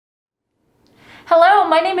Hello,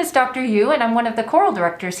 my name is Dr. Yu and I'm one of the choral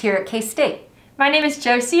directors here at K-State. My name is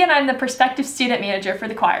Josie and I'm the prospective student manager for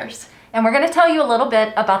the choirs. And we're going to tell you a little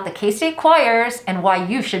bit about the K-State choirs and why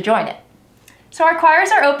you should join it. So our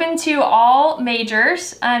choirs are open to all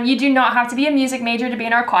majors. You do not have to be a music major to be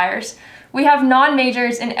in our choirs. We have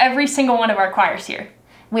non-majors in every single one of our choirs here.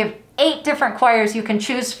 We have 8 different choirs you can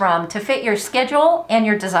choose from to fit your schedule and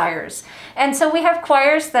your desires. And so we have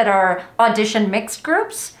choirs that are audition mixed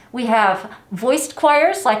groups. We have voiced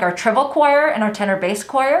choirs like our treble choir and our tenor bass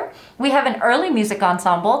choir. We have an early music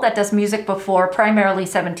ensemble that does music before primarily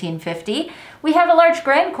 1750. We have a large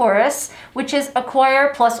grand chorus, which is a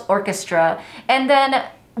choir plus orchestra. And then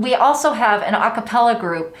we also have an a cappella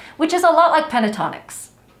group, which is a lot like pentatonics.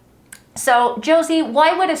 So Josie,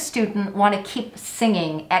 why would a student want to keep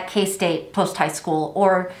singing at K-State post-high school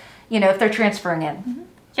or, if they're transferring in?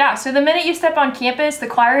 Yeah, so the minute you step on campus, the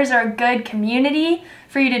choirs are a good community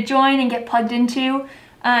for you to join and get plugged into.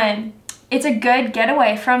 It's a good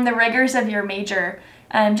getaway from the rigors of your major.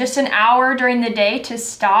 Just an hour during the day to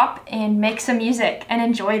stop and make some music and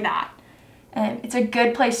enjoy that. It's a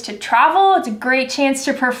good place to travel. It's a great chance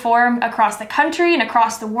to perform across the country and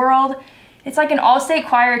across the world. It's like an all-state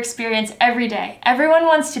choir experience every day. Everyone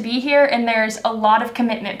wants to be here and there's a lot of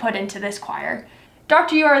commitment put into this choir.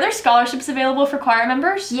 Dr. Yu, are there scholarships available for choir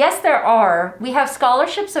members? Yes, there are. We have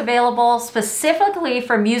scholarships available specifically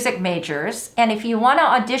for music majors. And if you want to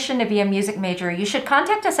audition to be a music major, you should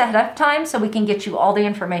contact us ahead of time so we can get you all the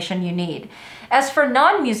information you need. As for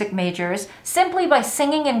non-music majors, simply by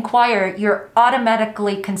singing in choir, you're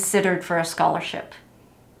automatically considered for a scholarship.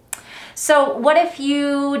 So what if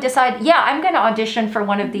you decide, yeah, I'm going to audition for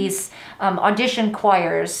one of these audition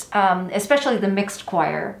choirs, especially the mixed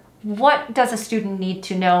choir? What does a student need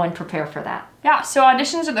to know and prepare for that? Yeah, so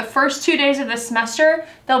auditions are the first 2 days of the semester.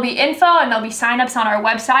 There'll be info and there'll be signups on our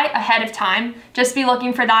website ahead of time. Just be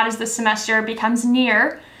looking for that as the semester becomes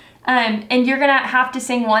near. And you're gonna have to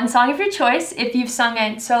sing one song of your choice. If you've sung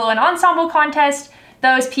a solo and ensemble contest,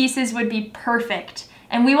 those pieces would be perfect.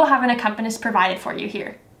 And we will have an accompanist provided for you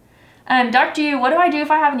here. Dr. Yu, what do I do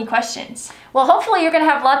if I have any questions? Well, hopefully you're going to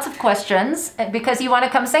have lots of questions because you want to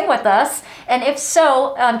come sing with us. And if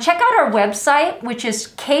so, check out our website, which is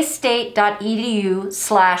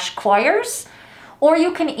kstate.edu/choirs, or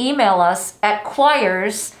you can email us at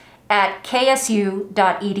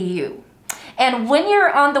choirs@ksu.edu. And when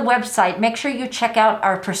you're on the website, make sure you check out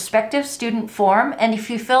our prospective student form. And if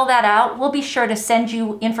you fill that out, we'll be sure to send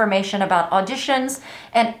you information about auditions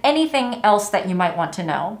and anything else that you might want to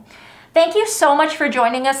know. Thank you so much for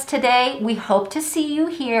joining us today. We hope to see you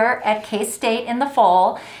here at K-State in the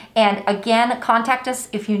fall. And again, contact us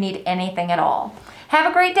if you need anything at all. Have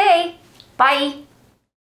a great day. Bye.